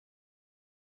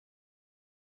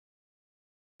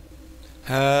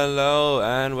Hello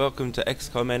and welcome to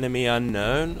Xcom Enemy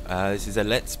Unknown. This is a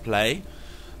Let's Play.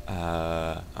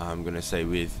 I'm gonna say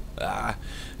with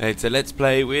it's a Let's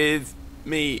Play with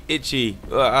me, Itchy.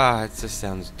 It just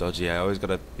sounds dodgy. I always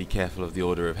gotta be careful of the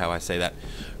order of how I say that.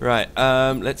 Right.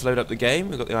 Let's load up the game.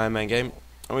 We've got the Iron Man game,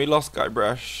 and we lost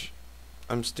Guybrush.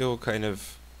 I'm still kind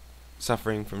of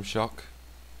suffering from shock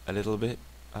a little bit.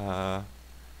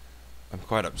 I'm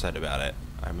quite upset about it.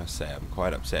 I must say, I'm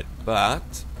quite upset,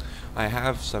 but I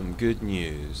have some good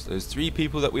news. Those 3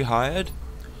 people that we hired,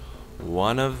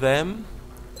 one of them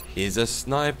is a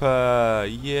sniper.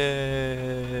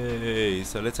 Yay!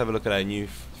 So let's have a look at our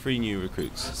 3 new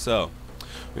recruits. So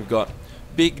we've got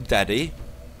Big Daddy.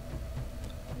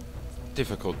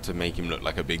 Difficult to make him look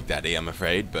like a Big Daddy, I'm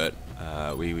afraid, but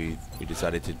we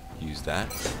decided to use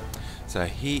that. So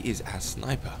he is our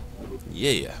sniper.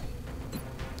 Yeah.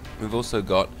 We've also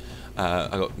got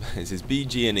this is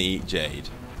BG&E Jade.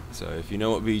 So if you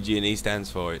know what BG&E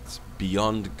stands for, it's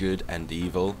Beyond Good and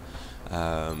Evil.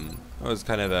 It was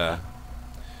kind of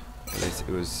it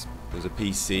was a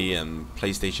PC and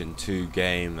PlayStation 2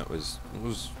 game that was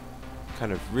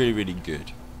kind of really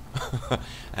good.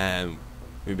 And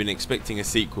we've been expecting a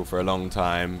sequel for a long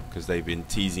time because they've been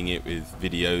teasing it with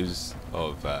videos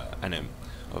of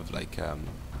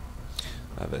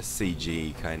of a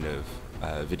CG kind of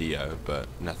video, but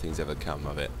nothing's ever come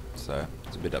of it, so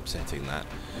it's a bit upsetting that.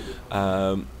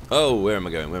 Oh, where am I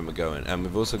going? And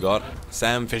we've also got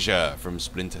Sam Fisher from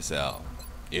Splinter Cell.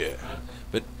 Yeah.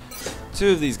 But 2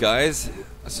 of these guys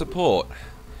are support.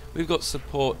 We've got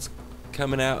support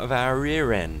coming out of our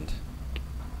rear end.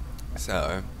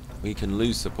 So we can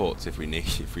lose supports if we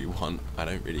need, if we want. I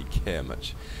don't really care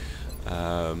much.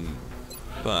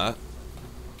 But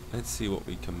let's see what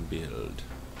we can build.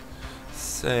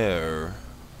 So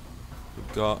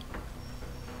we've got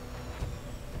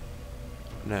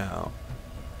now.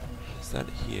 Is that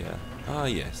here? Ah,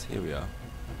 yes, here we are.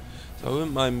 So I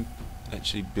wouldn't mind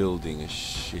actually building a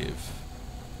Shiv.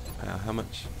 How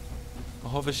much? A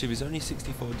hover Shiv is only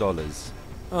 $64.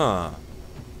 Ah,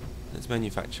 let's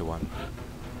manufacture one.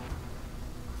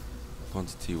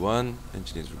 Quantity 1.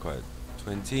 Engineers required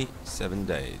 27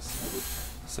 days.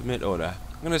 Submit order.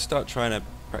 I'm going to start trying to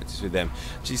practice with them.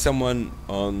 Actually, someone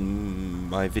on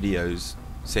my videos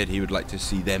said he would like to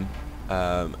see them,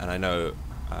 and I know,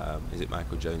 is it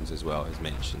Michael Jones as well, has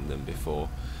mentioned them before.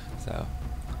 So,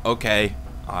 okay,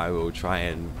 I will try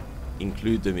and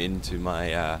include them into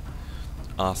my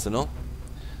arsenal.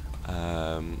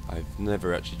 I've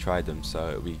never actually tried them, so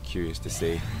it'll be curious to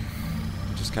see.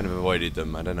 I just kind of avoided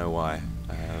them. I don't know why.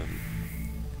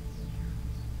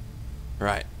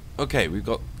 Right. Okay, we've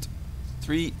got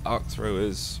 3 arc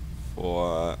throwers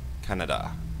for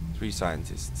Canada. 3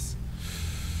 scientists.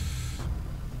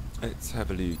 Let's have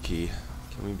a looky.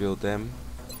 Can we build them?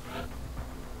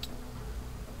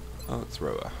 Arc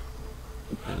thrower.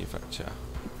 Manufacture.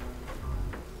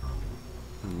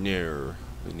 No.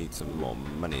 We need some more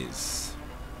monies.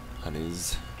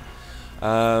 Honeys.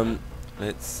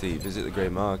 Let's see. Visit the grey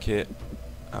market.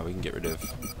 We can get rid of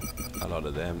a lot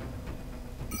of them.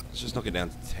 Let's just knock it down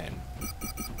to 10.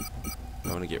 I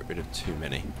don't want to get rid of too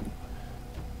many.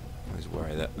 I always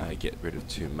worry that I get rid of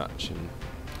too much and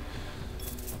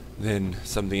then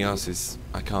something else is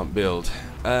I can't build.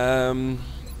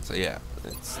 So yeah,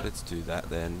 let's do that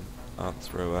then. Arc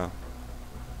thrower.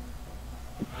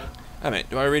 I mean,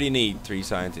 do I really need 3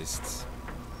 scientists?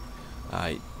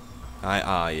 Yeah.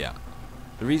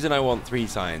 The reason I want 3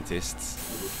 scientists,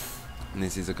 and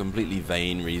this is a completely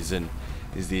vain reason,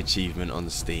 is the achievement on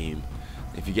Steam.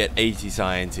 If you get 80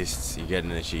 scientists, you get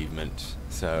an achievement.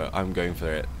 So I'm going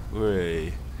for it.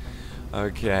 Whee.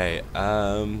 Okay.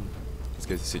 Let's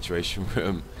go to the situation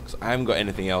room because I haven't got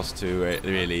anything else to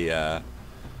really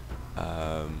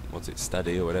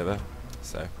study or whatever.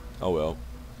 So oh well.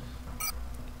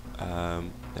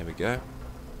 There we go.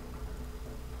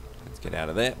 Let's get out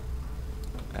of there.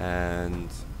 And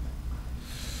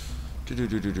 3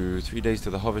 days to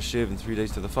the hover Shiv and 3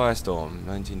 days to the firestorm.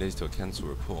 19 days to a cancel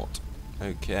report.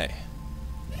 Okay.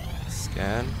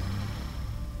 Scan.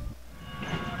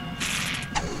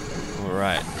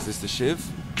 Alright, is this the Shiv?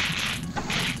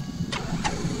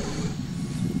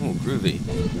 Oh, groovy.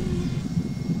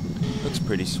 Looks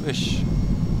pretty swish.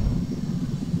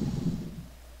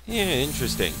 Yeah,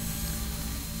 interesting.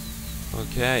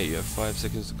 Okay, you have 5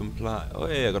 seconds to comply. Oh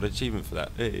yeah, I got an achievement for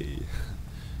that. Hey.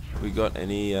 We got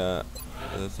any other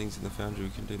things in the foundry we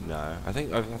can do? No. I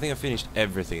think I finished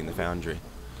everything in the foundry.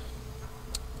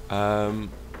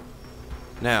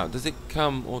 Now, does it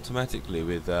come automatically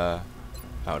with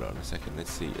hold on a second,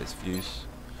 let's see, let's view.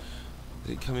 Does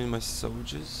it come in my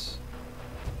soldiers?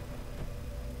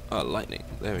 Oh, lightning.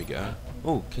 There we go.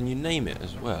 Oh, can you name it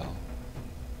as well?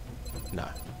 No.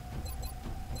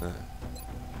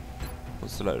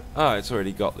 What's the load? Oh, it's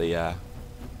already got the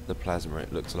plasma,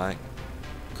 it looks like.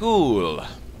 Cool.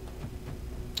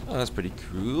 Oh, that's pretty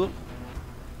cool.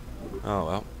 Oh,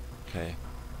 well. Okay.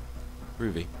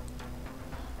 Groovy.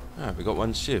 Alright, we got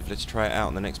one Shiv. Let's try it out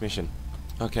on the next mission.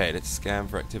 Okay, let's scan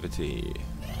for activity.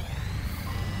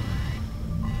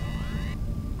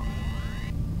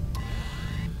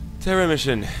 Terror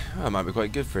mission. Oh, it might be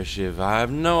quite good for a Shiv. I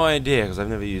have no idea because I've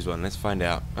never used one. Let's find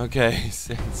out. Okay,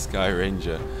 send Sky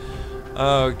Ranger.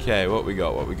 Okay, what we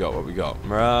got?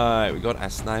 Right, we got a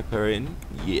sniper in.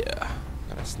 Yeah,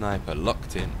 got a sniper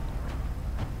locked in.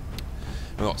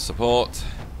 We got support.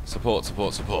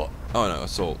 Oh no,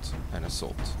 assault and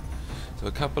assault. So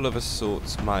a couple of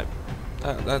assaults might.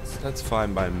 That's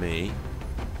fine by me.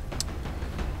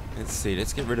 Let's see.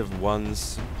 Let's get rid of one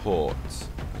support.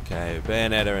 Okay,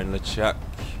 Bayonetta and LeChuck.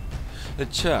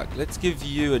 LeChuck, let's give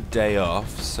you a day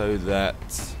off so that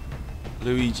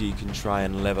Luigi can try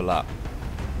and level up.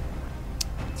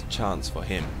 It's a chance for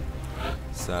him.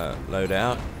 So, load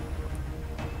out.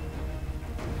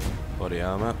 Body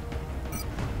armor.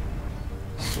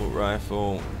 Assault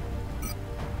rifle.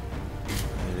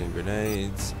 Alien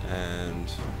grenades. And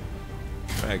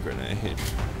frag grenade.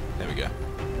 There we go.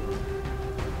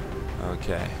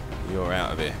 Okay, you're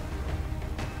out of here.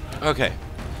 Okay,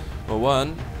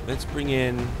 well, let's bring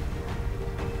in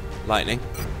lightning.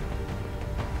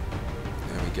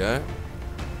 There we go.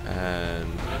 And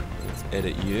let's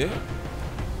edit you.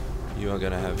 You are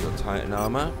going to have your Titan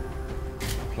armor,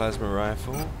 plasma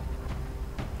rifle,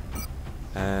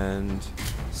 and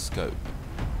scope.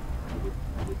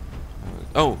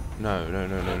 Oh, no.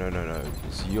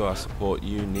 Because you are support,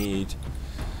 you need to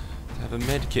have a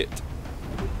med kit.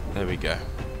 There we go.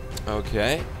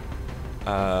 Okay.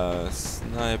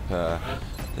 Sniper.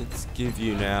 Let's give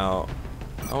you now.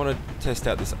 I want to test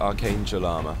out this Archangel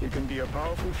armor. It can be a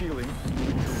powerful feeling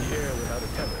moving through the air without a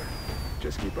tether.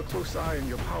 Just keep a close eye on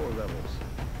your power levels.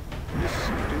 This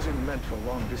suit isn't meant for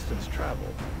long distance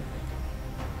travel.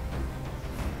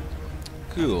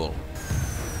 Cool.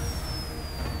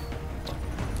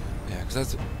 Yeah,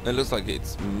 because it looks like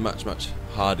it's much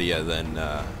hardier than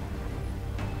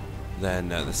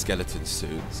the skeleton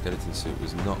suit. The skeleton suit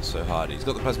was not so hardy. He's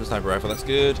got the plasma sniper rifle, that's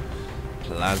good.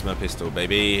 Plasma pistol,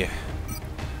 baby.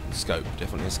 And scope,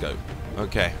 definitely a scope.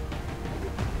 Okay.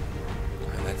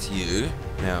 And that's you.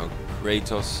 Now,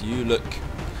 Kratos, you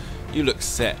look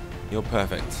set. You're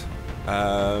perfect.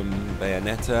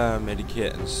 Bayonetta,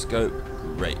 medikit, and scope,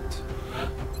 great.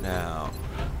 Now,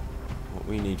 what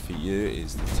we need for you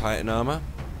is the Titan armor,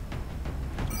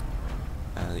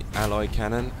 and the alloy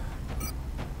cannon.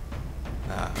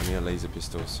 Only a laser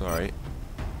pistol, sorry.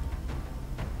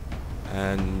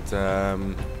 And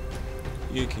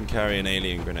you can carry an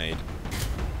alien grenade.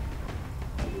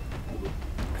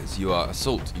 As you are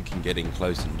assault, you can get in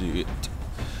close and do it.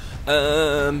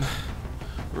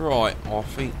 Right, I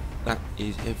think that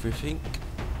is everything.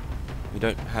 We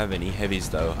don't have any heavies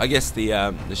though. I guess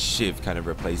the Shiv kind of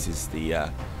replaces the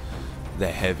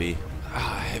heavy.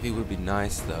 Heavy would be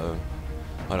nice though.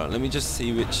 Hold on, let me just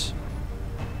see which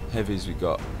heavies we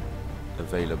got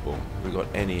available. Have we got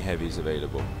any heavies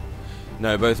available?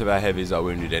 No, both of our heavies are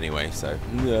wounded anyway, so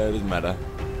no, it doesn't matter.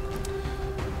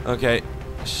 Okay,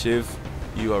 Shiv,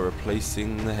 you are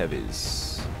replacing the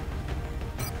heavies.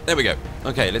 There we go.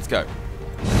 Okay, let's go.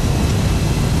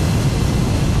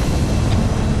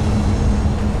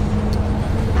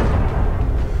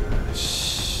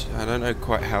 I don't know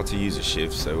quite how to use a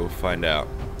Shiv, so we'll find out.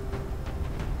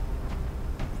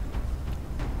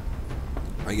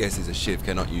 I guess it's a Shiv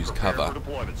cannot use cover. For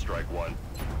deployment, strike one.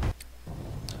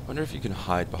 I wonder if you can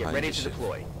hide behind Get ready a to Shiv.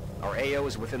 deploy. Our AO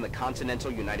is within the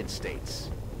continental United States.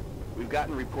 We've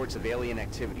gotten reports of alien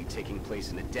activity taking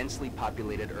place in a densely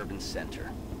populated urban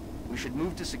center. We should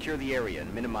move to secure the area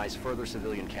and minimize further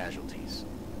civilian casualties.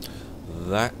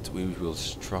 That we will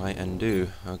try and do.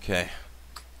 Okay.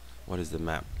 What is the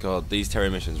map? God, these terror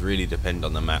missions really depend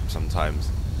on the map sometimes.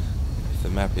 If the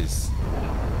map is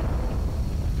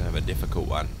kind of a difficult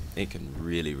one, it can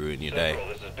really ruin your day.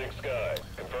 Central, this is Big Sky.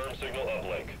 Confirm signal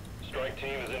uplink. Strike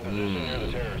team is in position near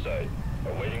the terror site.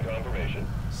 Awaiting confirmation.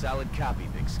 Solid copy,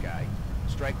 Big Sky.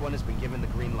 Strike One has been given the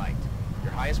green light.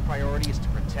 Your highest priority is to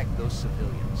protect those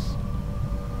civilians.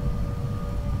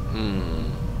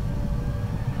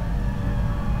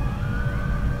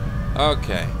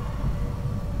 Okay.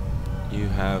 You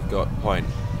have got point.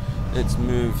 Let's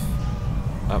move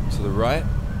up to the right.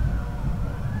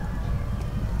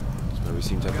 That's where we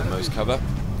seem to have the most cover.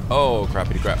 Oh,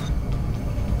 crappity crap.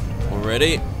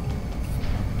 Already.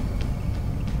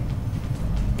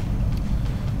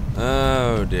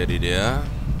 Oh dearie dear.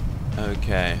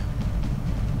 Okay.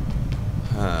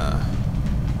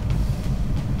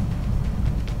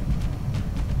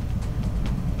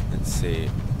 Let's see.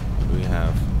 What do we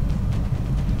have?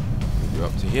 Move you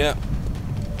up to here.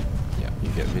 Yeah, you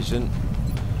get vision.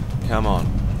 Come on.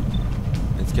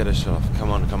 Let's get a shot off.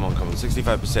 Come on, come on, come on.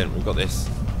 65%. We've got this.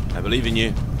 I believe in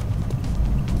you.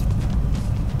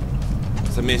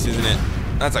 It's a miss, isn't it?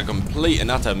 That's a complete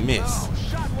and utter miss.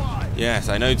 Yes,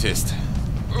 I noticed.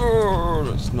 Oh,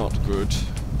 that's not good.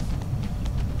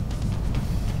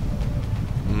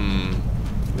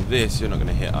 With this, you're not going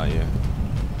to hit, are you?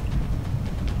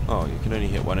 Oh, you can only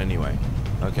hit one anyway.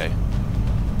 Okay.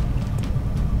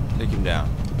 Take him down.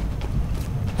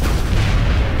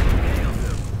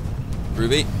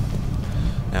 Groovy.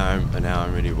 Now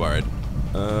I'm really worried.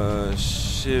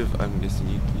 Shiv, I'm guessing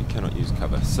you cannot use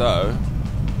cover. So,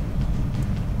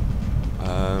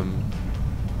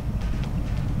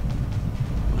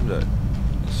 wonder.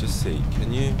 Let's just see.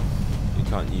 Can you? You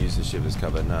can't use the Shiv as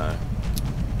cover. No.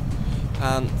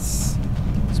 Pants.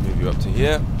 Let's move you up to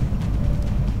here.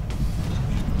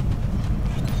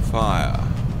 Fire.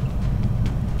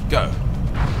 Go.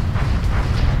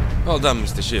 Well done,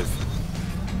 Mr. Shiv.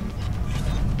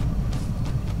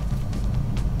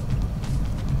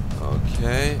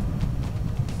 Okay.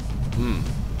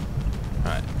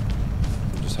 Right.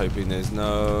 I'm just hoping there's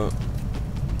no...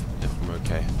 Yep, I'm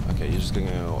okay. Okay, you're just going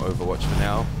to go Overwatch for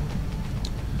now.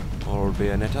 Or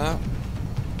Bayonetta.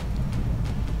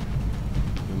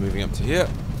 We're moving up to here.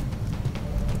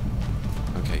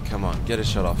 Okay, come on. Get a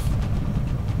shot off.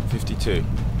 52. You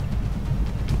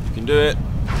can do it.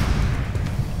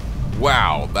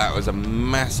 Wow, that was a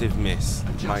massive miss.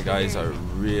 My guys are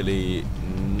really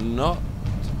not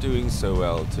doing so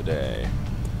well today.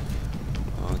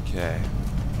 Okay.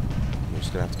 I'm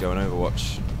just gonna have to go on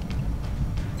Overwatch.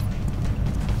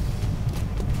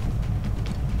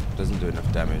 Doesn't do enough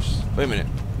damage. Wait a minute.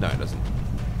 No, it doesn't.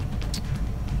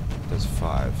 It does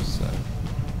 5, so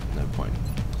no point.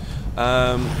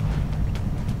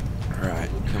 Right,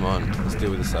 come on. Let's deal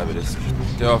with the cyber disc.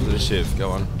 Go after the Shiv. Go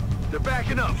on. They're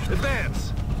backing up.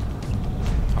 Advance.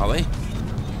 Are they?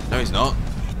 No, he's not.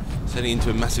 He's heading into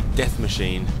a massive death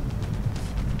machine.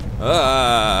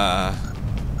 Ah!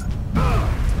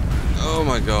 Oh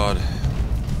my god.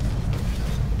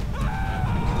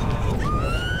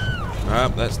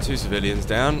 Alright, that's 2 civilians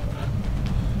down.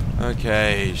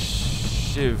 Okay,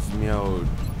 Shiv, me old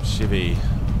Shivy.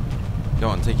 Go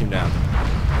on, take him down.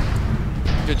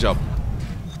 Good job.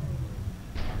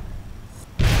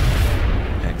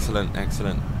 Excellent,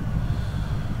 excellent.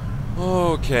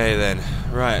 Okay then.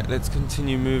 Right, let's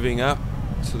continue moving up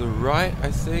to the right, I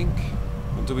think.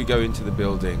 Or do we go into the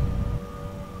building?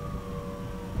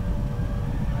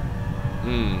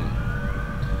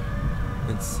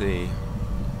 Let's see.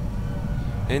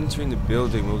 Entering the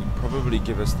building will probably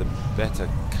give us the better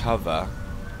cover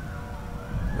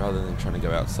rather than trying to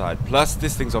go outside. Plus,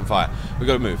 this thing's on fire. We've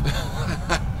got to move.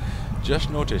 Just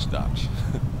noticed that.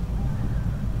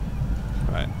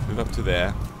 Right, move up to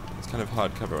there. It's kind of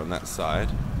hard cover on that side.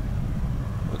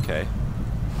 Okay.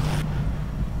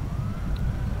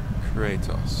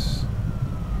 Kratos.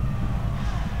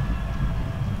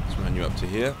 Let's run you up to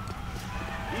here.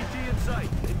 ET in sight.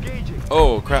 Engaging.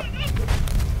 Oh, crap.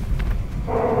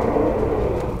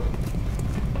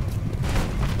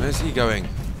 Where's he going?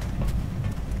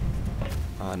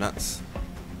 Ah, nuts.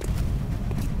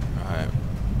 Alright.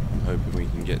 I'm hoping we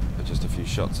can get just a few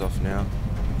shots off now.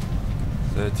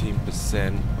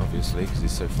 13%, obviously, because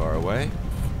he's so far away.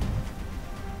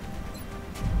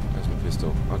 There's my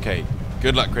pistol. Okay.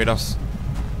 Good luck, Kratos.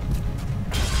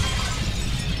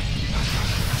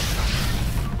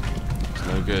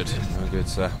 No good. No good,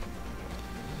 sir.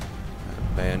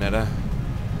 Bayonetta.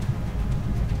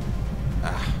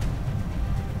 Ah.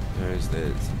 Where is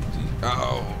this?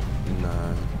 Oh!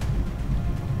 No.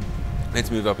 Let's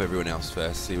move up everyone else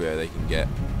first, see where they can get.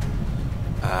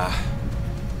 Ah.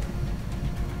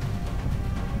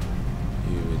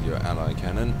 You with your ally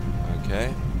cannon.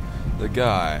 Okay. The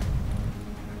guy.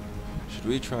 Should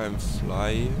we try and fly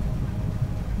you?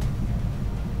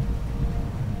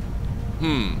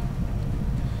 I'm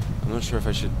not sure if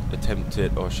I should attempt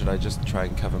it or should I just try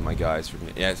and cover my guys from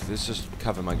here. Yes, let's just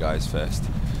cover my guys first.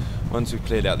 Once we've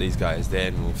cleared out these guys,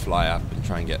 then we'll fly up and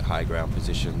try and get high ground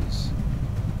positions.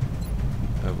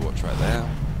 Overwatch right there.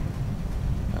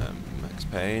 Max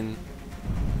Payne.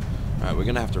 Alright, we're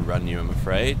going to have to run you, I'm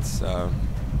afraid, so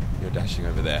you're dashing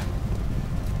over there.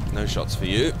 No shots for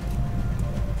you.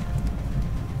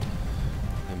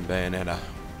 And Bayonetta.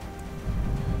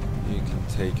 You can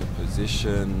take a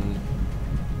position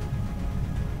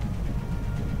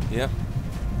Yep.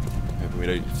 Hoping we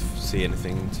don't see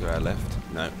anything to our left.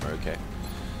 No, we're okay.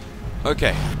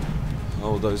 Okay.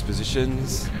 Hold those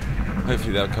positions.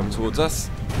 Hopefully they'll come towards us.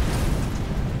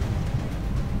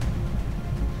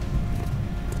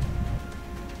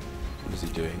 What is he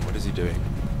doing? What is he doing?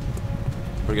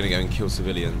 We're gonna go and kill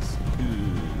civilians.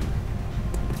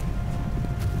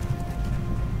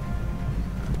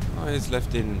 Oh, he's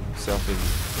left himself in.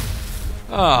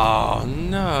 Oh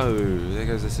no! There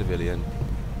goes a civilian.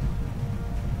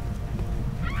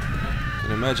 I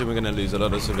can imagine we're gonna lose a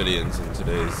lot of civilians in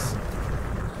today's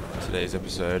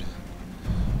episode.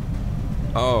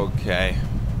 Okay.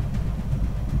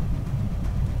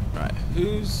 Right,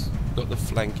 who's got the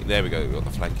flanking? There we go. We've got the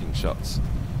flanking shots.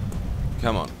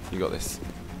 Come on, you got this.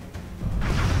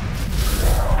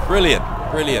 Brilliant,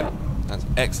 brilliant. That's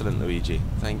excellent, Luigi.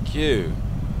 Thank you.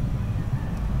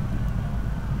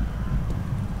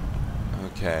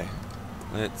 Okay,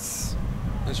 let's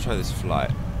try this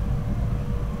flight.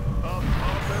 Up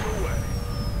and away.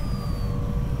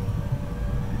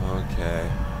 Okay.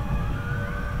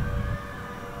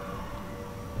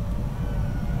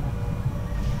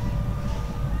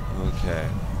 Okay,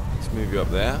 let's move you up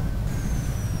there.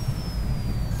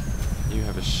 You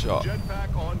have a shot.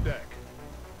 Jetpack on deck.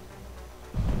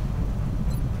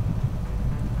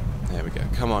 There we go.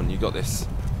 Come on, you got this.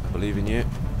 I believe in you.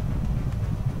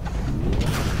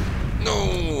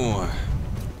 No!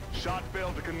 Shot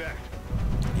failed to connect.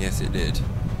 Yes, it did.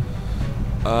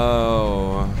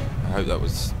 Oh, I hope that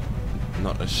was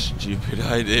not a stupid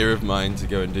idea of mine to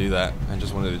go and do that. I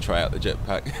just wanted to try out the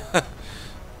jetpack.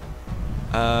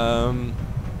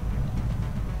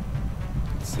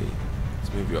 Let's see.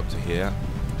 Let's move you up to here.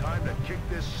 Time to kick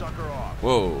this sucker off.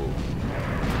 Whoa.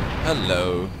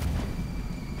 Hello.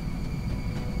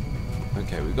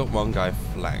 Okay, we've got one guy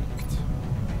flanked.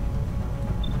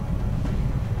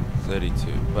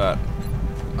 32, but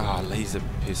laser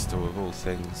pistol of all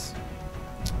things.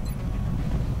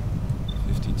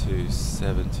 52,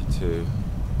 72.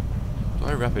 Do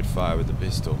I rapid fire with the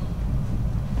pistol?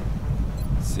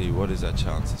 Let's see, what is our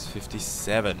chances?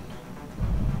 57.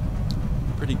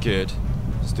 Pretty good.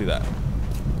 Let's do that.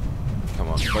 Come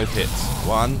on, both hits.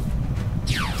 One.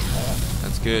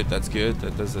 That's good, that's good.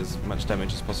 That does as much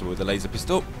damage as possible with the laser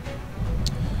pistol.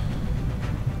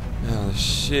 Now the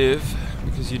Shiv,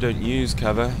 because you don't use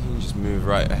cover, you can just move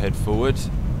right ahead forward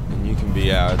and you can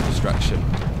be our distraction.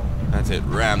 That's it,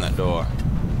 ram that door.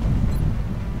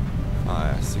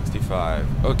 Fire,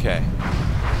 65. Okay.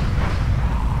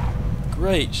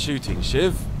 Great shooting,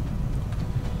 Shiv.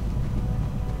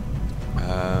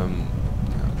 Now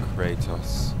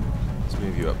Kratos. Let's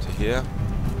move you up to here.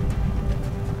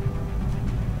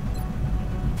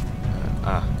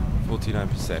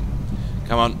 49%.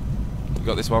 Come on. You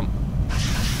got this one.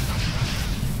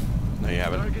 No, you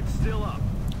haven't. Target's still up.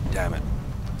 Damn it.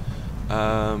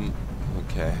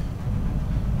 Okay.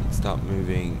 Let's start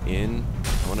moving in.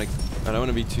 I don't want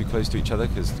to be too close to each other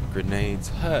because grenades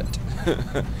hurt.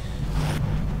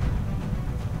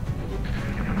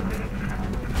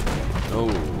 Oh,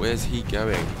 where's he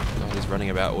going? God, he's running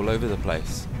about all over the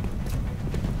place.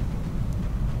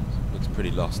 Looks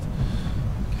pretty lost.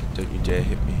 Okay, don't you dare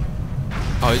hit me.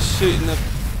 Oh, he's shooting the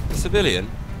civilian?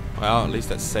 Well, at least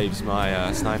that saves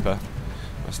my sniper.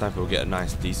 My sniper will get a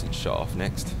nice, decent shot off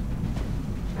next.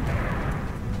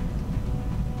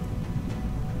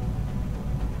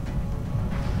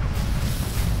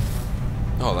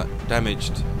 Oh, that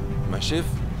damaged my Shiv?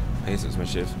 I guess it was my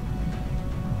Shiv.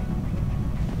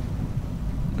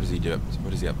 What does he do?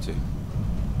 What is he up to?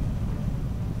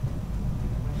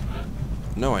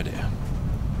 No idea.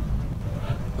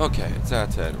 Okay, it's our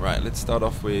turn. Right, let's start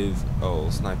off with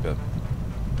sniper.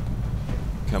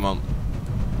 Come on.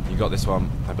 You got this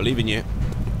one. I believe in you.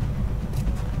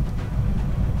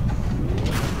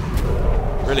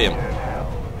 Brilliant.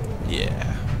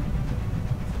 Yeah.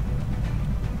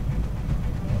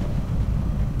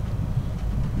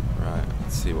 Right,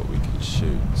 let's see what we can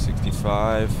shoot.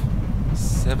 65,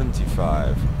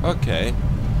 75. Okay.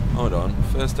 Hold on.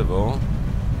 First of all,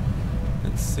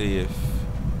 let's see if...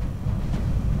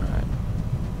 Alright.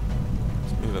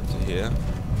 Let's move up to here.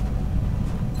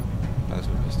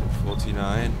 Plasma pistol.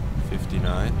 49,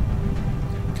 59.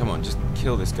 Come on, just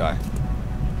kill this guy.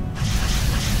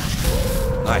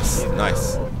 Nice,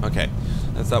 nice. Okay,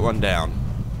 that's that one down.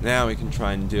 Now we can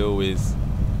try and deal with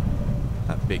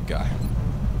that big guy.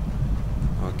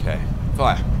 Okay,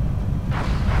 fire.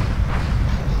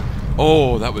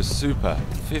 Oh, that was super.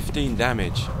 15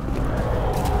 damage.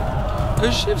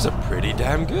 Those Shivs are pretty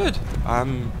damn good.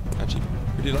 I'm actually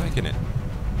pretty liking it.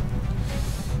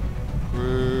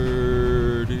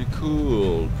 Pretty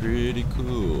cool, pretty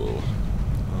cool.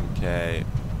 Okay.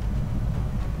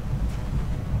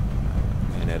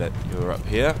 And edit, you're up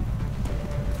here.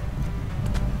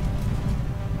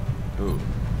 Ooh.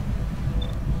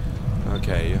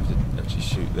 Okay, you have to actually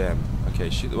shoot them.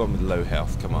 Okay, shoot the one with low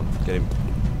health. Come on, get him.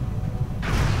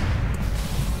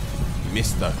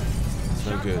 Missed though. It's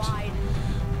no good.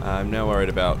 I'm now worried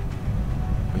about.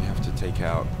 We have to take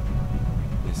out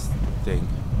this thing.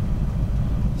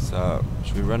 So,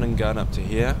 should we run and gun up to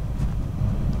here?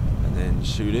 And then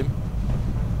shoot him?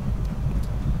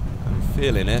 I'm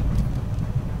feeling it.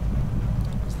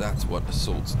 'Cause that's what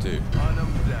assaults do. Run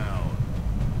them down.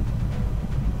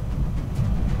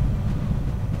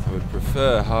 I would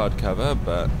prefer hard cover,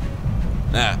 but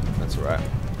nah, that's alright.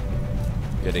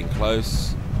 Getting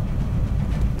close.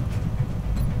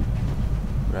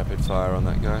 Rapid fire on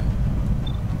that guy.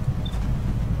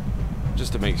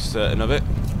 Just to make certain of it.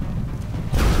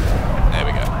 There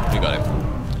we go. We got him.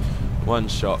 One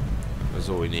shot was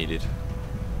all we needed.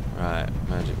 Right,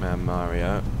 Magic Man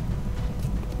Mario.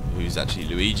 Who's actually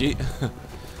Luigi.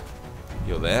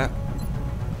 You're there.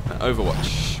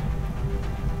 Overwatch.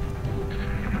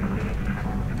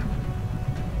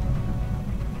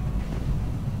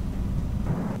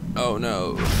 Oh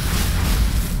no.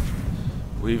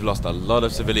 We've lost a lot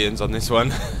of civilians on this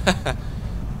one.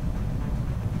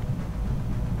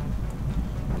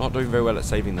 Not doing very well at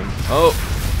saving them. Oh!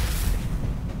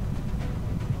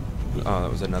 Oh,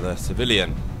 that was another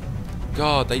civilian.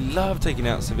 God, they love taking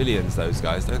out civilians, those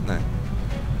guys, don't they?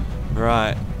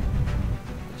 Right.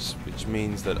 Which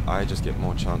means that I just get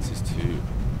more chances to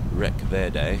wreck their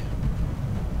day.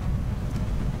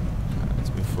 Right,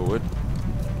 let's move forward.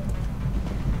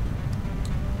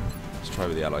 Let's try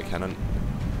with the ally cannon.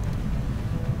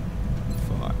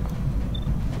 Fire.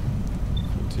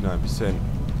 49%.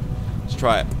 Let's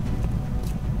try it.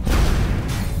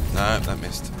 No, that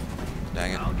missed.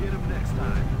 Dang it. I'll get him next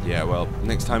time. Yeah, well,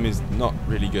 next time is not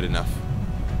really good enough.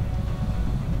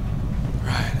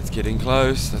 Right, let's get in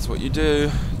close. That's what you do.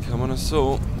 Come on,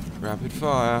 assault. Rapid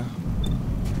fire.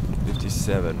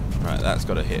 57. Right, that's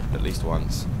got to hit at least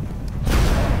once.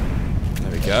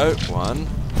 There we go. One.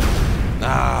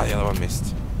 Ah, the other one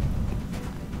missed.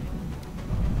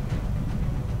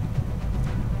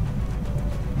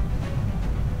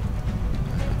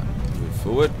 Move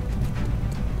forward.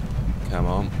 Come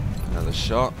on. Another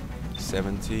shot.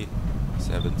 70.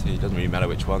 70. Doesn't really matter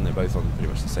which one. They're both on pretty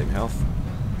much the same health.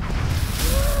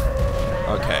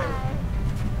 Okay.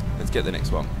 Let's get the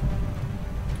next one.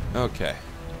 Okay.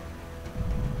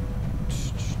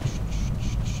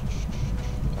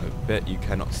 I bet you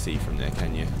cannot see from there,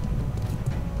 can you?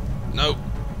 Nope.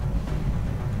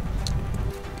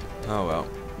 Oh well.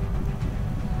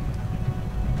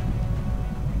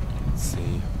 Let's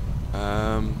see.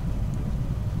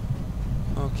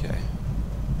 Okay.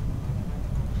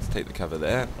 Let's take the cover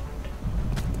there.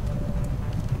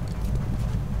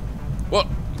 What?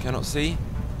 You cannot see?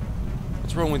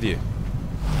 What's wrong with you?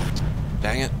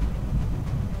 Dang it.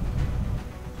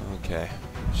 Okay.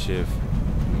 Shiv.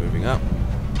 Moving up.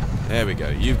 There we go.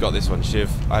 You've got this one,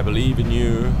 Shiv. I believe in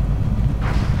you.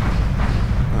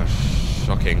 Oh,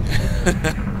 shocking.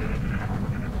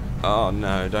 Oh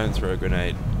no, don't throw a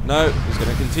grenade. No, he's going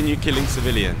to continue killing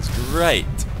civilians. Great.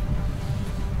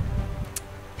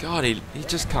 God, he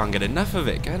just can't get enough of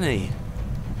it, can he?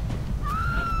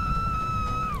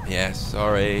 Yeah,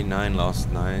 sorry. 9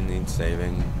 lost, 9 needs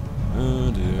saving.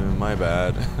 Oh dear, my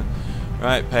bad.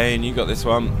 Right, Payne, you got this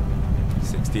one.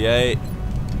 68.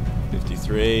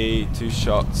 53. 2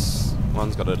 shots.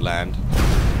 One's got to land.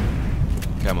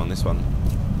 Come on, this one.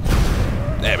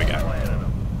 There we go.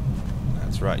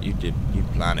 That's right, you did. You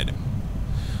planted him.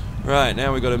 Right,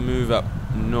 now we've got to move up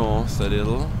north a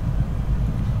little.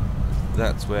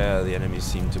 That's where the enemies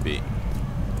seem to be.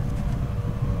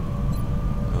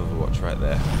 Overwatch right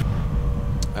there.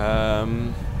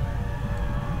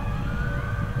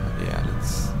 Yeah,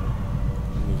 let's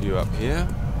move you up here.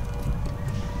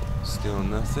 Still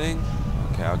nothing.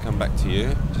 Okay, I'll come back to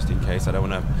you, just in case. I don't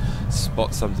want to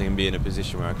spot something and be in a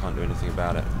position where I can't do anything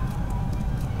about it.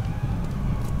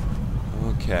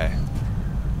 Okay.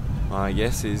 My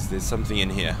guess is there's something in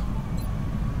here.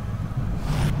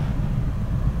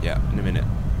 Yeah, in a minute.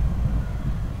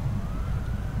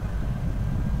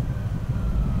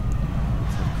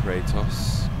 Let's have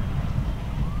Kratos.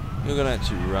 You're gonna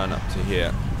actually run up to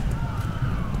here,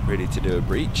 ready to do a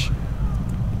breach.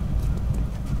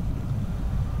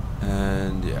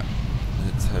 And yeah,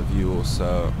 let's have you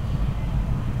also.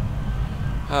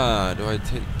 Do I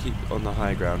keep on the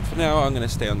high ground? For now, I'm gonna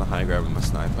stay on the high ground with my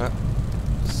sniper.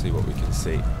 Let's see what we can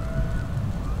see.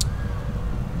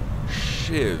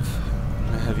 Shiv, I'm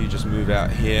gonna have you just move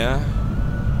out here.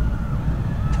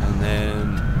 And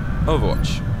then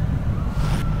Overwatch.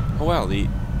 Oh wow, the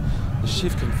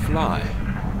Shiv can fly.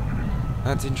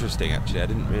 That's interesting actually, I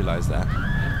didn't realise that.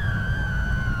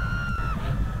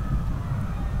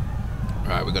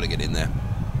 Right, we've got to get in there.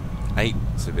 8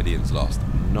 civilians lost.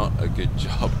 Not a good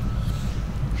job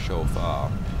so far.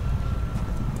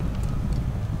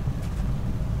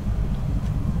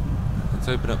 Let's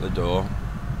open up the door.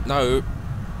 No,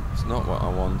 it's not what I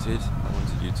wanted. I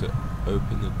wanted you to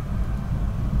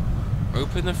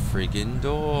open the friggin'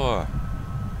 door.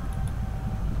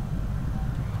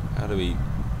 How do we...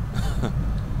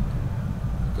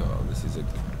 God, this is a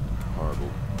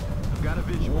horrible... Got a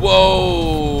visual.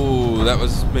 Whoa! That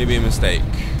was maybe a mistake.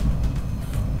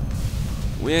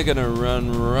 We're gonna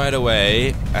run right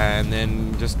away and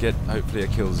then just get hopefully a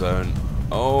kill zone.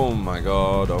 Oh my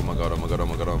god, oh my god, oh my god, oh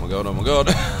my god, oh my god, oh my god.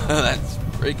 That's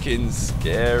freaking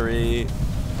scary.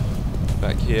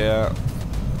 Back here.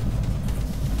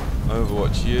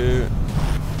 Overwatch you.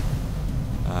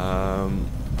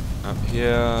 Up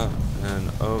here and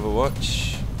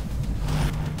Overwatch.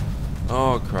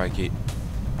 Oh crikey.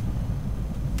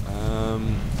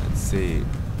 Let's see.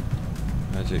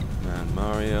 Magic Man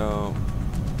Mario.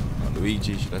 Or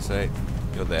Luigi, should I say?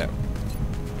 You're there.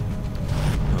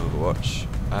 Overwatch.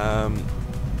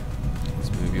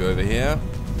 Let's move you over here.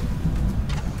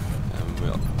 And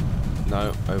we'll...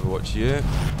 No, Overwatch you.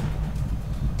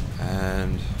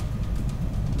 And...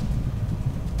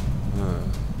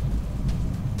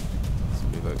 let's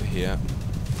move over here.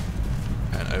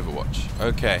 And Overwatch.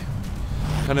 Okay.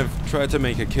 Kind of try to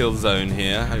make a kill zone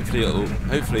here.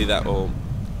 Hopefully that will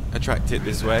attract it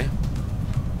this way.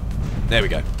 There we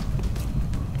go.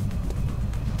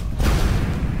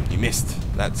 You missed.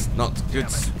 That's not good.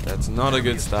 That's not a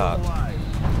good start.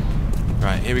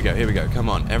 Right, here we go. Here we go. Come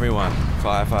on, everyone.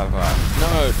 Fire, fire, fire.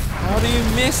 No. How do you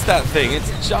miss that thing?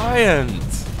 It's giant.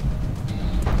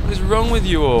 What is wrong with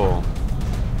you all?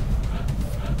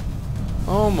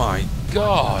 Oh my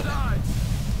god.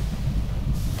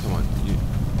 Come on, you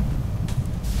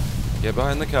get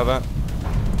behind the cover.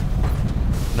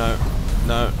 No,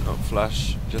 no, not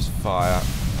flush, just fire.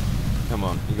 Come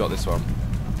on, you got this one.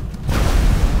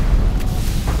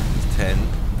 It's 10.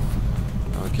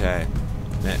 Okay,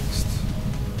 next.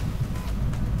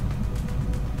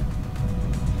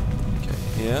 Okay,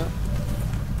 here.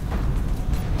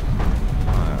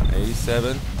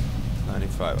 87,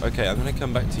 95. Okay, I'm gonna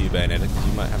come back to you, Bayonetta, because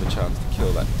you might have a chance to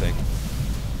kill that thing.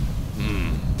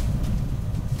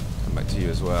 Come back to you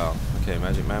as well. Okay,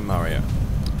 Magic Man Mario.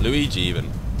 Luigi even.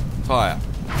 Fire.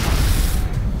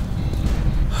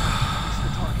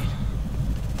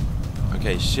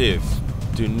 Okay, Shiv.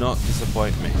 Do not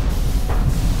disappoint me.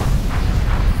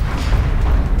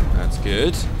 That's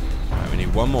good. Right, we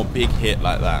need one more big hit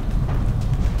like that.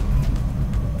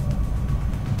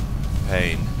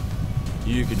 Pain.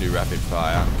 You can do rapid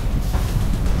fire.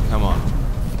 Come on.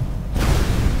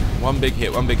 One big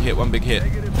hit, one big hit, one big hit.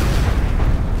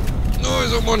 Oh,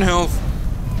 he's on 1 health.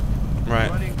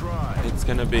 Right. It's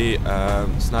gonna be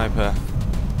sniper.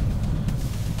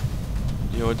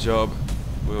 Your job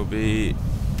will be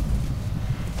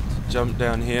to jump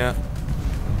down here.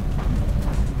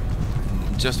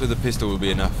 Just with the pistol will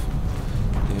be enough.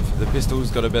 If the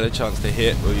pistol's got a better chance to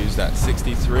hit, we'll use that.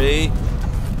 63.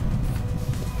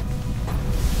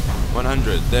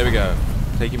 100. There we go.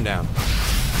 Take him down.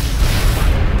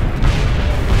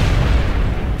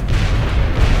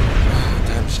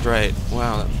 Damn straight.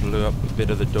 Wow, that blew up a bit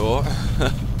of the door.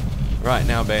 Right,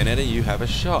 now Bayonetta, you have a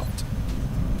shot.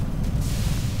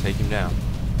 Take him down.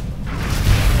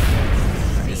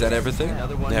 Is that everything?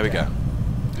 There we go.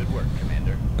 Good work,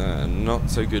 Commander. Not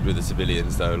so good with the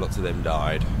civilians though. Lots of them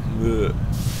died. Ugh.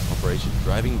 Operation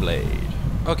Driving Blade.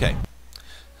 Okay.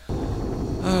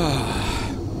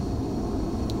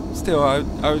 Still, I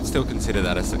would still consider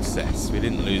that a success. We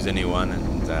didn't lose anyone,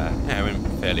 and yeah, it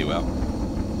went fairly well.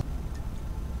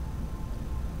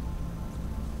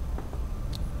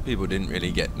 People didn't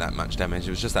really get that much damage.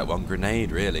 It was just that one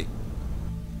grenade, really.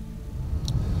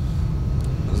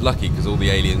 I was lucky because all the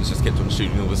aliens just kept on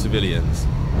shooting all the civilians.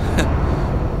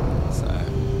 So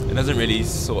it doesn't really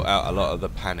sort out a lot of the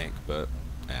panic, but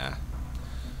yeah.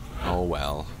 Oh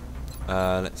well.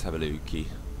 Let's have a looky.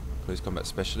 Close combat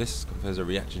specialist confers a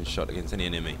reaction shot against any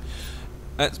enemy.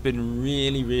 That's been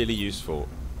really, really useful.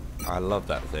 I love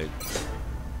that thing.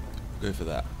 Go for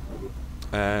that.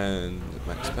 And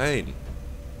max pain.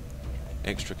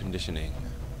 Extra conditioning.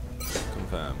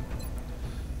 Confirm.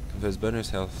 Confers bonus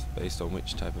health based on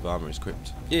which type of armor is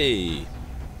equipped. Yay!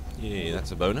 Yay, that's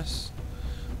a bonus.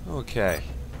 Okay.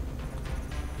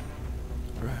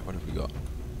 Right, what have we got?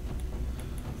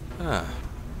 Ah,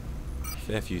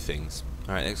 fair few things.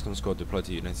 Alright, Xcom squad deployed to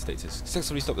the United States has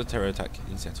successfully stopped the terror attack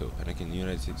in Seattle. Panic in the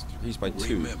United States decreased by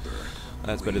 2. Remember,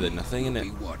 That's better than nothing, isn't it?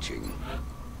 be watching.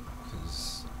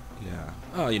 Yeah.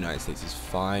 Oh, United States is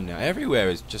fine now. Everywhere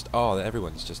is just, oh,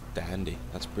 everyone's just dandy.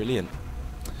 That's brilliant.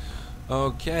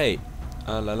 Okay.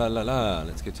 La la la la.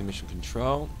 Let's go to mission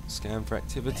control. Scan for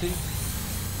activity.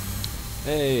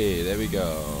 Hey, there we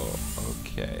go.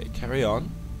 Okay, carry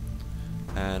on.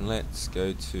 And let's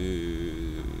go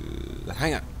to the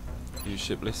hangar. View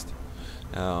ship list.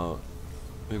 Now,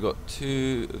 we've got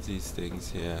 2 of these things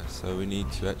here, so we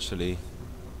need to actually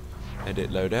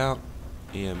edit loadout.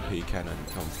 EMP cannon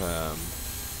confirm.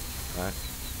 Back.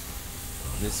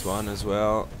 This one as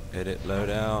well. Edit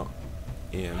loadout.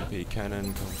 EMP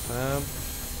cannon confirm.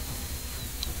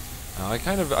 Now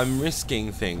I'm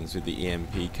risking things with the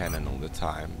EMP cannon all the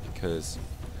time because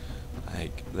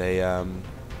like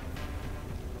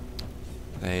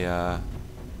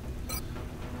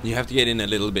you have to get in a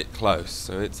little bit close,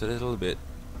 so it's a little bit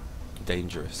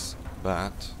dangerous,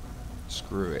 but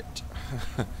screw it.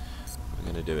 We're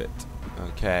gonna do it.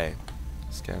 Okay.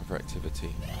 Scan for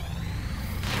activity.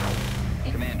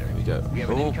 Commander, Here we go. we have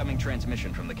an incoming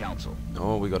transmission from the Council.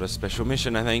 Oh, we got a special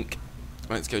mission, I think.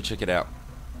 Let's go check it out.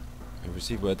 We've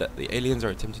received word that the aliens are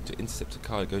attempting to intercept a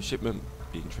cargo shipment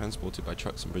being transported by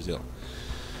trucks in Brazil.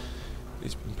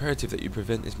 It's imperative that you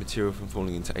prevent this material from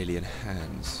falling into alien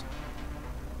hands.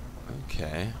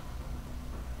 Okay.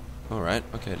 Alright,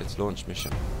 okay, let's launch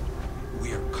mission.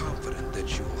 We are confident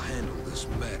that you'll handle this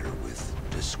matter with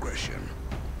discretion.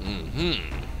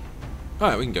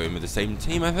 Alright, we can go in with the same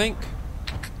team, I think.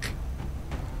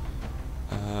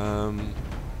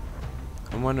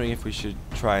 I'm wondering if we should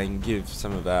try and give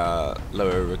some of our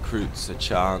lower recruits a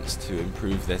chance to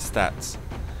improve their stats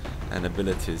and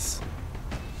abilities.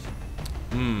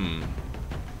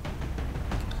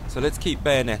 So let's keep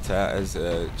Bayonetta as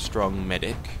a strong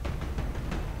medic.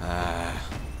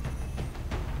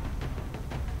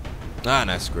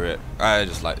 No, screw it. I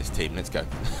just like this team. Let's go.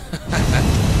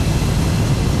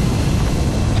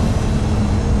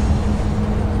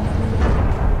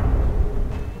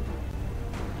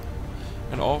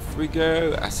 And off we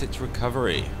go. Assets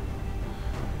recovery.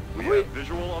 We have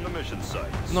visual on the mission site.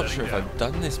 I'm not sure if I've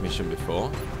done this mission before.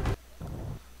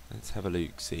 Let's have a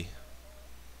look, see.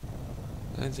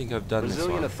 I don't think I've done this one.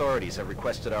 Brazilian authorities have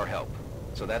requested our help,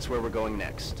 so that's where we're going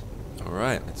next.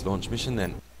 Alright, let's launch mission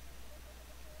then.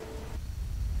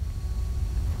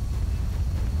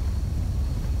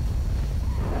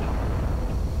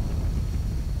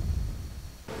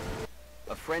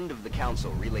 A friend of the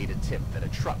Council relayed a tip that a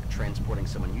truck transporting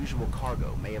some unusual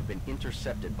cargo may have been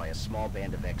intercepted by a small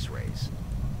band of X-rays.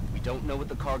 We don't know what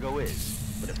the cargo is,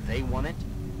 but if they want it,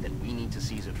 then we need to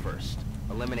seize it first.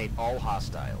 Eliminate all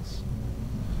hostiles.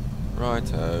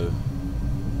 Righto.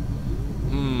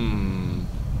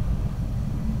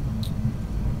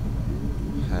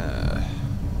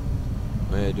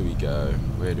 Where do we go?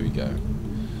 Where do we go?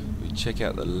 We check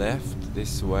out the left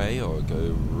this way or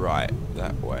go right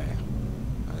that way?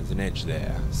 There's an edge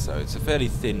there, so it's a fairly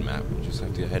thin map. We just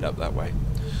have to head up that way.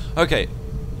 Okay.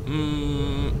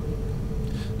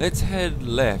 Let's head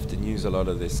left and use a lot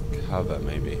of this cover,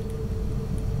 maybe.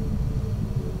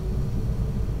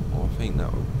 I think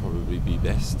that would probably be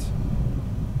best.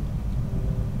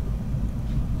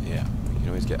 Yeah, we can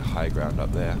always get high ground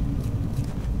up there.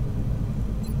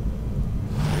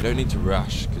 We don't need to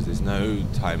rush because there's no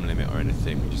time limit or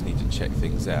anything. We just need to check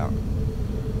things out.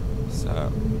 So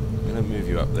I'm going to move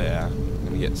you up there. I'm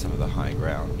going to get some of the high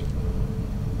ground.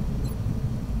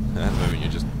 At the moment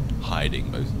you're just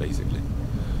hiding, basically.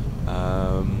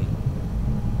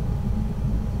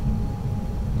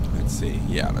 Let's see.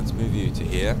 Yeah, let's move you to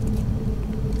here.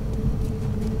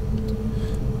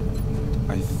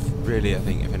 I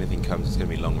think if anything comes, it's going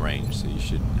to be long range, so you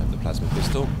should have the plasma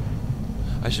pistol.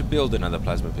 I should build another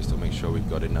plasma pistol, make sure we've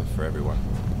got enough for everyone.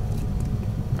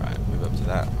 Alright, move up to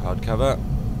that. Hardcover.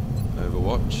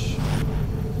 Overwatch.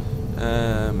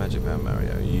 Magic Man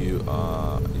Mario, you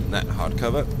are in that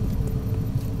hardcover.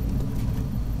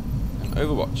 And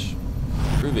Overwatch.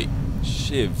 Groovy.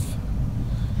 Shiv,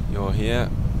 you're here.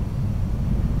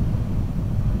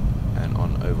 And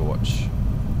on Overwatch.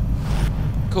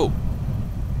 Cool.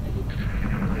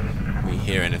 We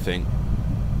hear anything?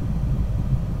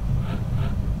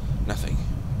 Nothing.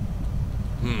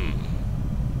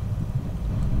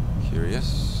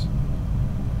 Curious.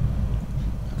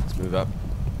 Let's move up.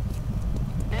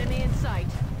 Enemy in sight.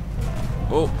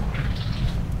 Oh.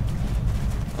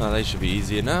 Oh, they should be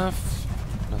easy enough.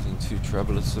 Nothing too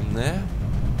troublesome there.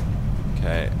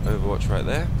 Okay, Overwatch right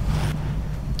there.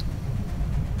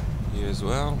 You as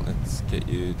well. Let's get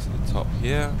you to the top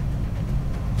here.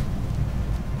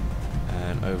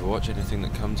 And overwatch anything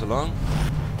that comes along.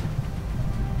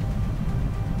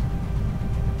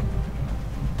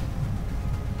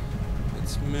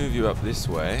 Let's move you up this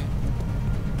way.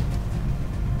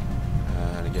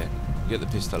 And again, get the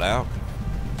pistol out.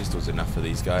 Pistol's enough for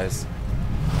these guys.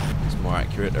 It's more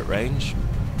accurate at range.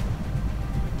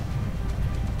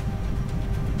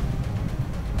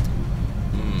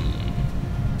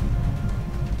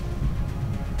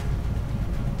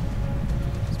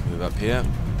 Let's move up here.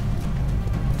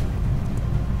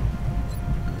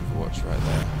 Overwatch right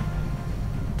there.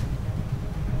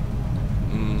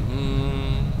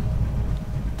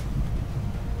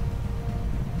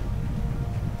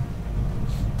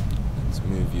 Let's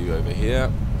move you over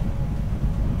here.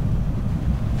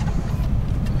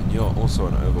 And you're also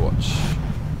on Overwatch.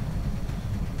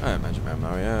 Alright, Magic Man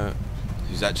Mario,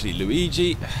 who's actually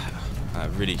Luigi. I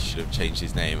really should have changed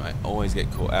his name. I always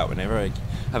get caught out whenever I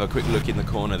have a quick look in the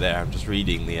corner there. I'm just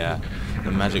reading the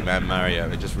Magic Man Mario.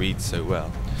 It just reads so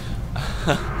well.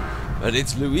 But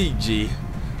it's Luigi.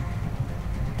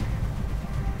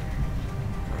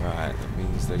 Right, that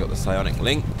means they got the psionic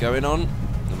link going on.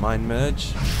 The mind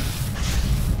merge.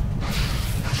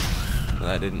 But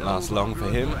that didn't last long for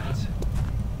him.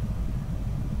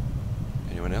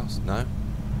 Anyone else? No?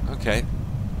 Okay.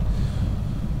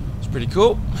 It's pretty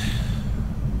cool.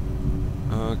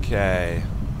 Okay.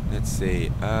 Let's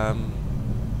see.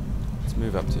 Let's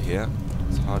move up to here.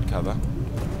 It's hard cover.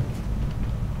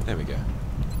 There we go.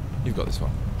 You've got this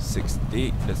one.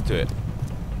 60. Let's do it.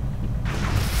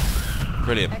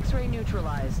 Brilliant. X-ray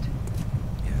neutralized.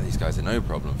 Yeah, these guys are no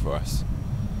problem for us.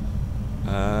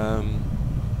 We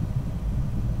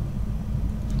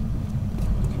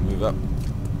can move up.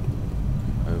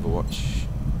 Overwatch.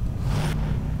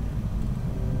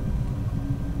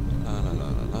 La la la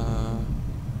la la.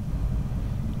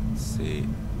 Let's see.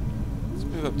 Let's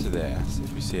move up to there. See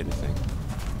if we see anything.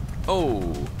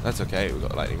 Oh, that's okay. We've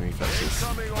got lightning reflexes.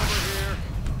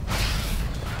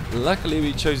 Luckily,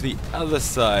 we chose the other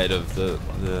side of the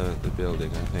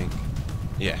building, I think.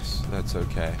 Yes, that's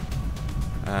okay.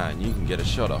 And you can get a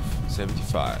shot off.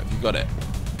 75. You got it.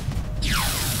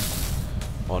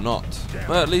 Or not.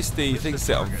 Well, at least the thing's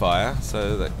set on fire,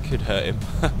 so that could hurt him.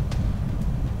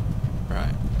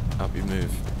 Right. Up you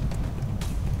move.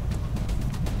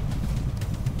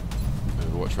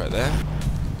 Overwatch right there.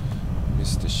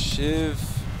 Mr. Shiv.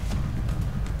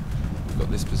 We've got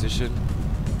this position.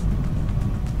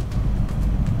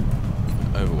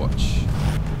 Overwatch.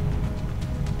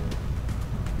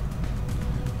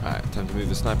 Alright, time to move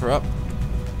the sniper up.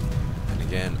 And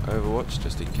again, Overwatch,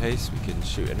 just in case we can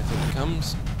shoot anything that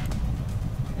comes.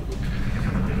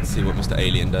 Let's see what Mr.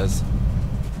 Alien does.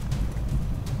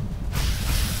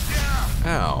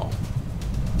 Ow.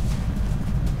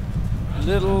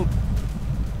 Little.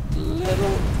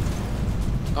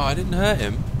 Oh, I didn't hurt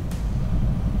him.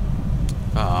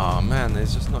 Oh man,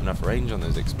 there's just not enough range on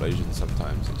those explosions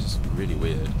sometimes. It's just really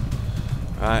weird.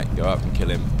 Alright, go up and kill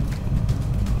him.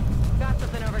 Got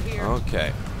something over here.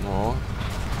 Okay, more.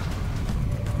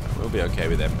 We'll be okay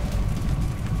with him.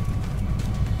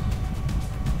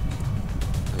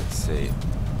 Let's see.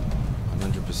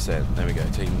 100%. There we go,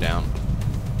 take him down.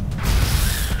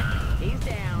 He's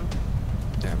down.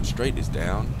 Damn straight is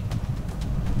down.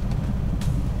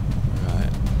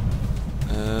 Right.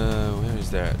 Where is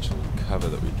there actual cover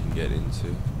that we can get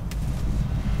into?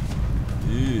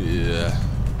 Yeah.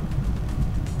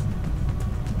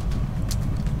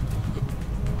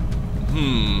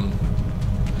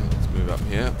 Let's move up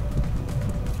here.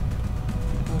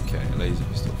 Okay, laser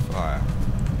pistol fire.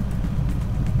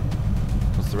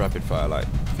 What's the rapid fire like?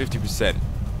 50%.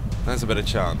 That's a better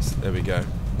chance. There we go.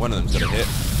 One of them's got a hit.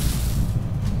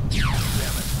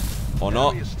 Or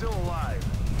not.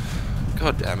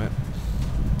 God damn it.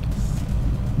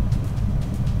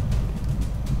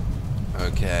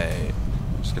 Okay.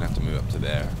 I'm just gonna have to move up to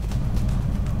there.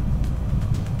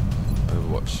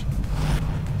 Overwatch.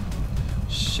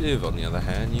 Shiv, on the other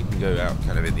hand, you can go out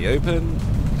kind of in the open.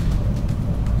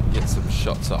 Get some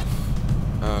shots off.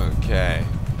 Okay.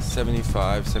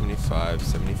 75, 75,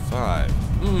 75.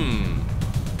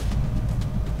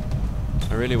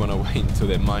 I really want to wait until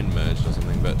they're mind merged or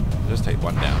something, but just take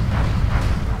one down.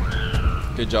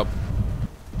 Good job.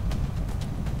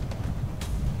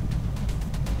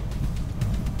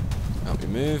 Help me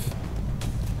move.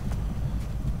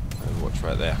 Overwatch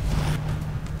right there.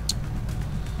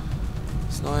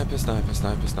 Sniper, sniper,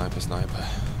 sniper, sniper, sniper.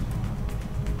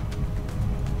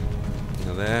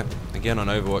 Now there. Again on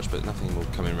Overwatch, but nothing will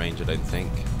come in range, I don't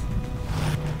think.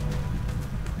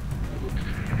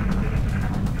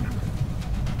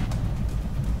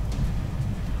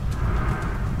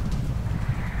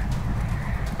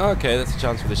 Okay, that's a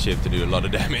chance for the Shiv to do a lot of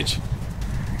damage.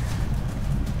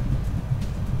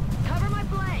 Cover my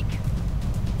flank.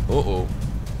 Uh-oh.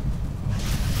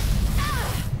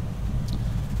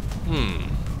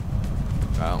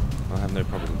 Well, I'll have no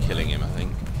problem killing him, I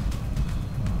think.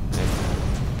 Yeah.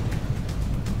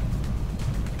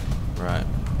 Right.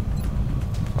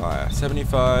 Fire.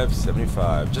 75,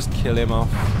 75. Just kill him off.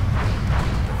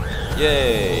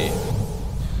 Yay!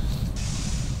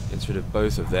 Gets rid of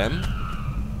both of them.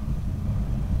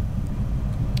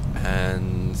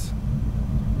 And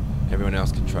everyone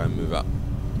else can try and move up.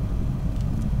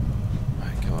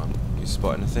 Right, come on. You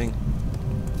spot anything?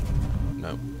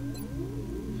 No.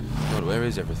 God, where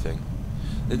is everything?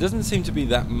 There doesn't seem to be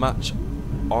that much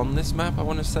on this map, I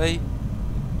want to say.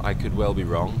 I could well be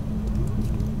wrong.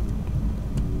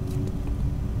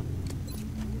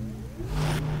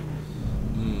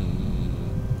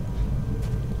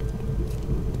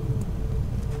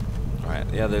 Right,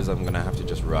 the others I'm going to have to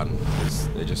just run, because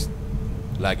they're just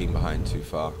lagging behind too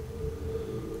far.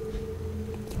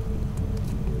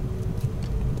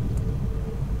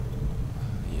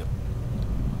 Yep.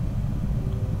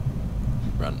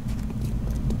 Run.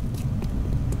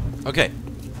 Okay.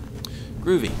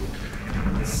 Groovy.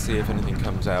 Let's see if anything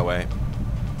comes our way.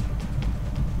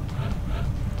 I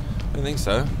don't think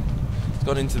so. It's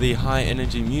gone into the high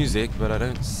energy music, but I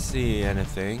don't see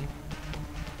anything.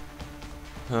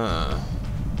 Huh.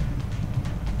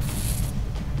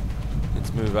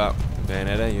 Let's move up.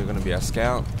 Bayonetta, you're going to be our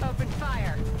scout. Open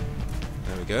fire.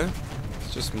 There we go.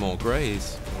 It's just more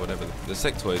greys, or whatever, the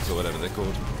sectoids, or whatever they're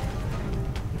called.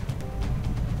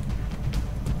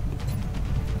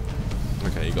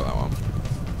 Okay, you got that one.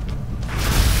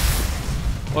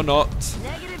 Or not.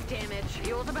 Negative damage.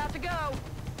 Fuel's about to go.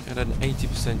 You had an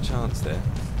 80% chance there.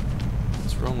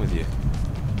 What's wrong with you?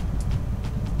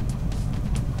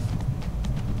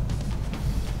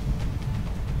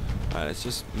 Alright, let's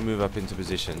just move up into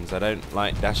positions. I don't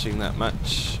like dashing that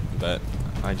much, but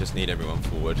I just need everyone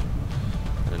forward.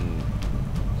 And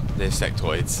they're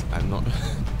sectoids. I'm not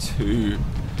too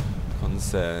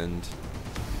concerned.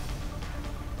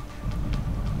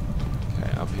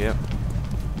 Okay, up here.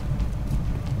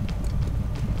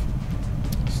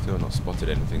 Still not spotted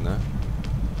anything though.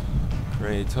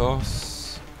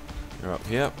 Kratos, you're up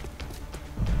here.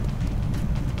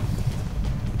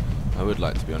 I would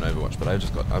like to be on Overwatch, but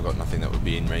I've got nothing that would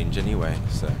be in range anyway,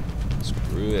 so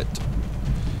screw it.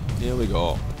 Here we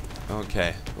go.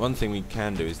 Okay, one thing we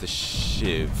can do is the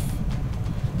Shiv.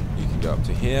 You can go up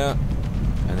to here,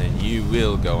 and then you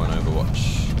will go on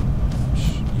Overwatch.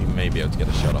 You may be able to get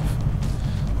a shot off.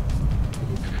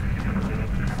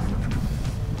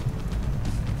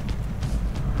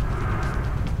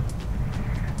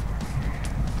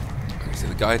 Okay, so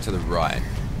the guy to the right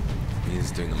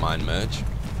is doing the mind merge.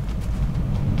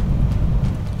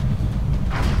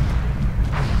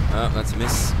 Oh, that's a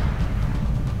miss.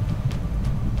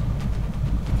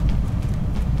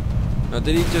 No,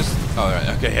 did he just... Oh, right,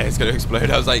 okay, yeah, it's going to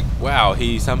explode. I was like, wow,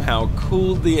 he somehow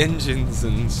cooled the engines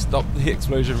and stopped the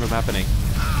explosion from happening.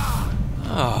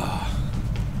 Ah.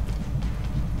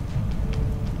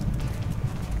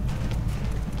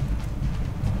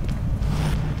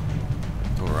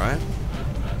 Alright.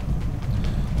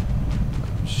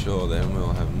 I'm sure then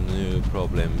we'll have no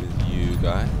problem with you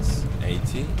guys.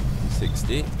 80,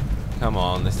 60. Come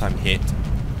on, this time hit.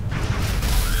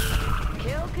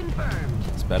 Kill confirmed.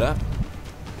 It's better.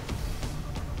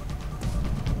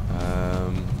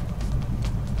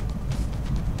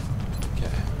 Okay,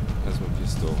 plasma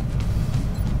pistol.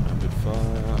 Rapid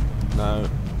fire. No.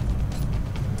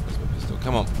 Plasma pistol.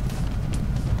 Come on.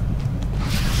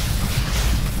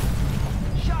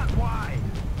 Shot wide.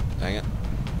 Dang it.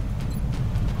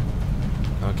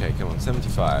 Okay, come on.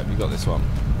 75. You got this one.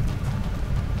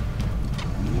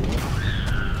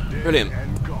 Brilliant.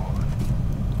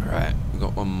 Alright, we've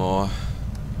got one more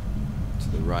to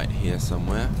the right here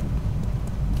somewhere.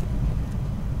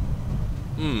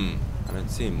 I don't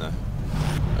see him though.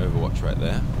 Overwatch right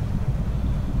there.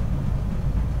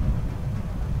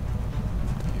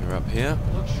 You're up here.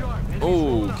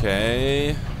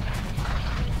 Okay.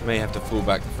 May have to fall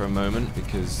back for a moment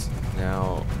because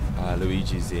now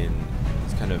Luigi's in.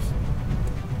 He's kind of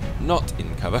not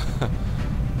in cover.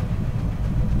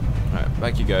 Right,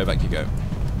 back you go, back you go.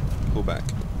 Pull back.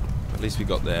 At least we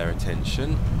got their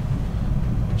attention,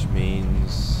 which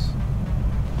means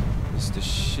Mr.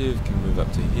 Shiv can move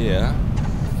up to here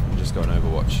and just go on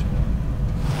Overwatch.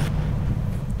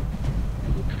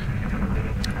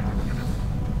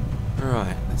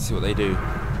 Alright, let's see what they do.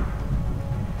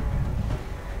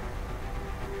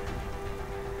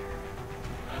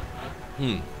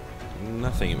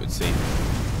 Nothing it would seem.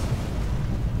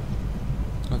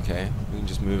 Okay, we can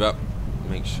just move up,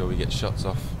 make sure we get shots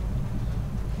off.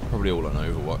 Probably all on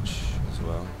Overwatch as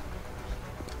well.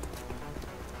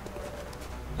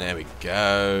 There we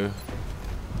go.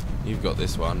 You've got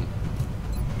this one.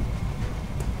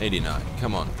 89,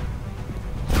 come on.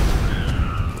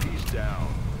 He's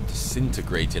down.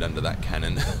 Disintegrated under that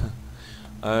cannon.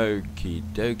 Okie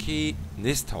dokie.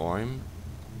 This time,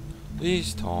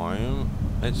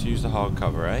 let's use the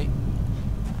hardcover, eh?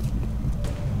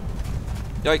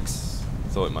 Yikes.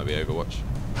 Thought it might be Overwatch.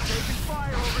 Taking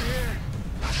fire over here.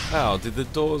 Oh, did the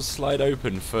doors slide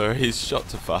open for his shot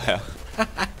to fire?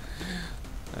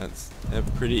 They're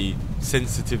pretty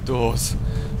sensitive doors.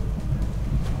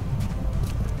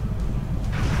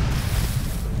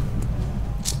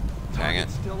 Dang it.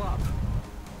 Still up.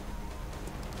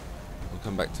 We'll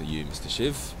come back to you, Mr.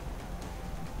 Shiv.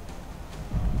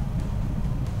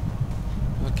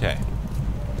 Okay.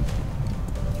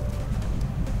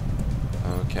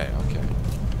 Okay.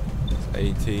 It's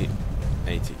 80.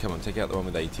 80. Come on, take out the one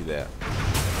with 80 there.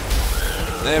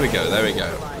 There we go.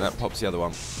 That pops the other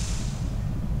one.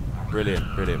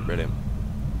 Brilliant.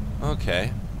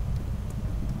 Okay.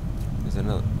 There's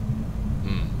another.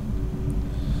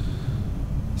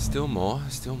 Still more.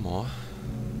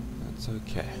 That's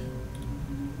okay.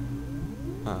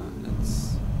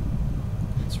 Let's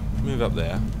move up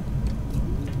there.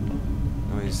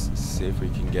 Always see if we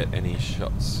can get any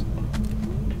shots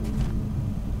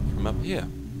from up here.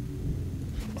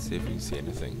 Let's see if we can see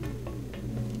anything.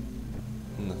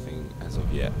 Nothing as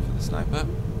of yet for the sniper.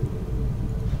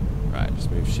 Right, just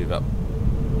move Shiv up.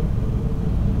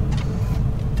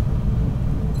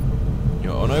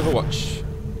 You're on Overwatch.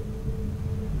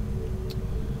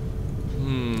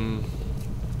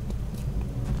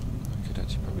 I could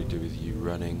actually probably do with you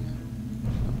running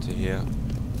up to here.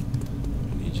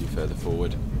 Need you further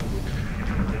forward.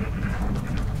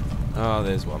 Oh,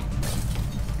 there's one.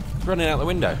 He's running out the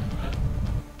window.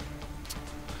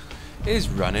 He's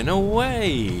running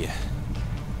away.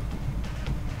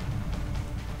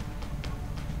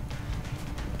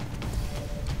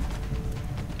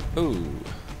 Oh,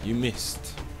 you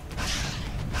missed.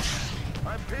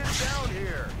 I'm pinned down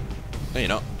here. No, you're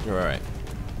not. You're alright.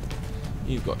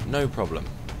 You've got no problem.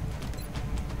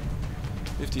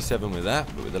 57 with that,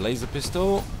 but with a laser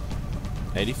pistol,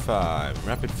 85.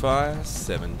 Rapid fire,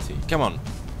 70. Come on.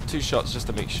 2 shots just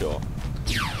to make sure.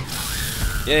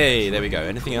 Yay, there we go.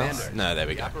 Anything else? No, there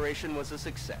we go. The operation was a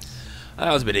success.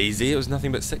 That was a bit easy. It was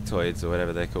nothing but sectoids or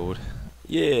whatever they're called.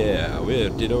 Yeah, we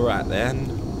did alright then.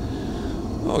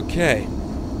 Okay.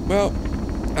 Well,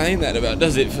 I think that about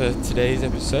does it for today's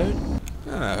episode.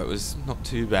 It was not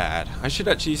too bad. I should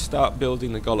actually start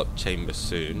building the Gollop Chamber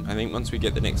soon. I think once we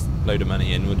get the next load of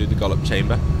money in, we'll do the Gollop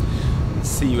Chamber and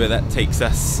see where that takes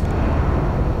us.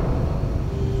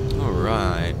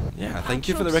 Alright. Yeah, thank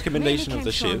you for the recommendation of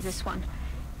the Shiv. This one.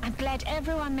 I'm glad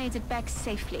everyone made it back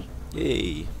safely.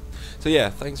 Yay. So yeah,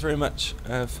 thanks very much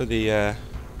for the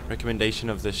recommendation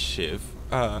of the Shiv.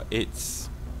 It's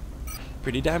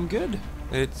pretty damn good.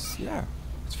 It's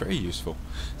very useful.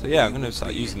 So yeah, I'm going to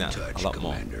start using that a lot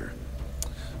more.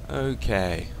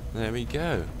 Okay, there we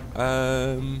go.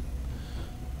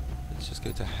 Let's just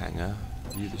go to hangar,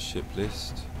 view the ship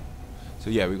list. So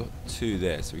yeah, we've got 2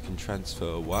 there, so we can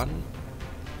transfer 1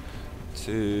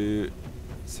 to,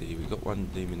 let's see, we've got one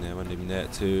demon there,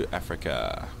 to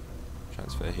Africa.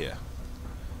 Transfer here.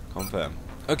 Confirm.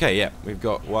 Okay, yeah, we've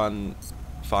got 1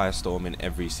 firestorm in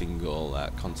every single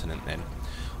continent then.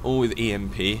 All with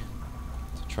EMP to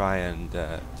try and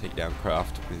take down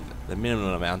craft with the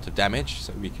minimum amount of damage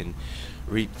so we can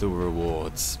reap the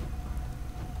rewards.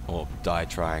 Or die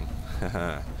trying.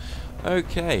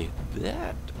 Okay,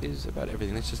 that is about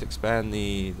everything. Let's just expand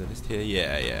the list here.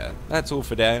 Yeah. That's all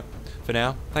for now.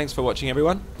 Thanks for watching,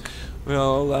 everyone.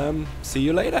 We'll see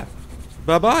you later.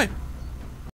 Bye-bye.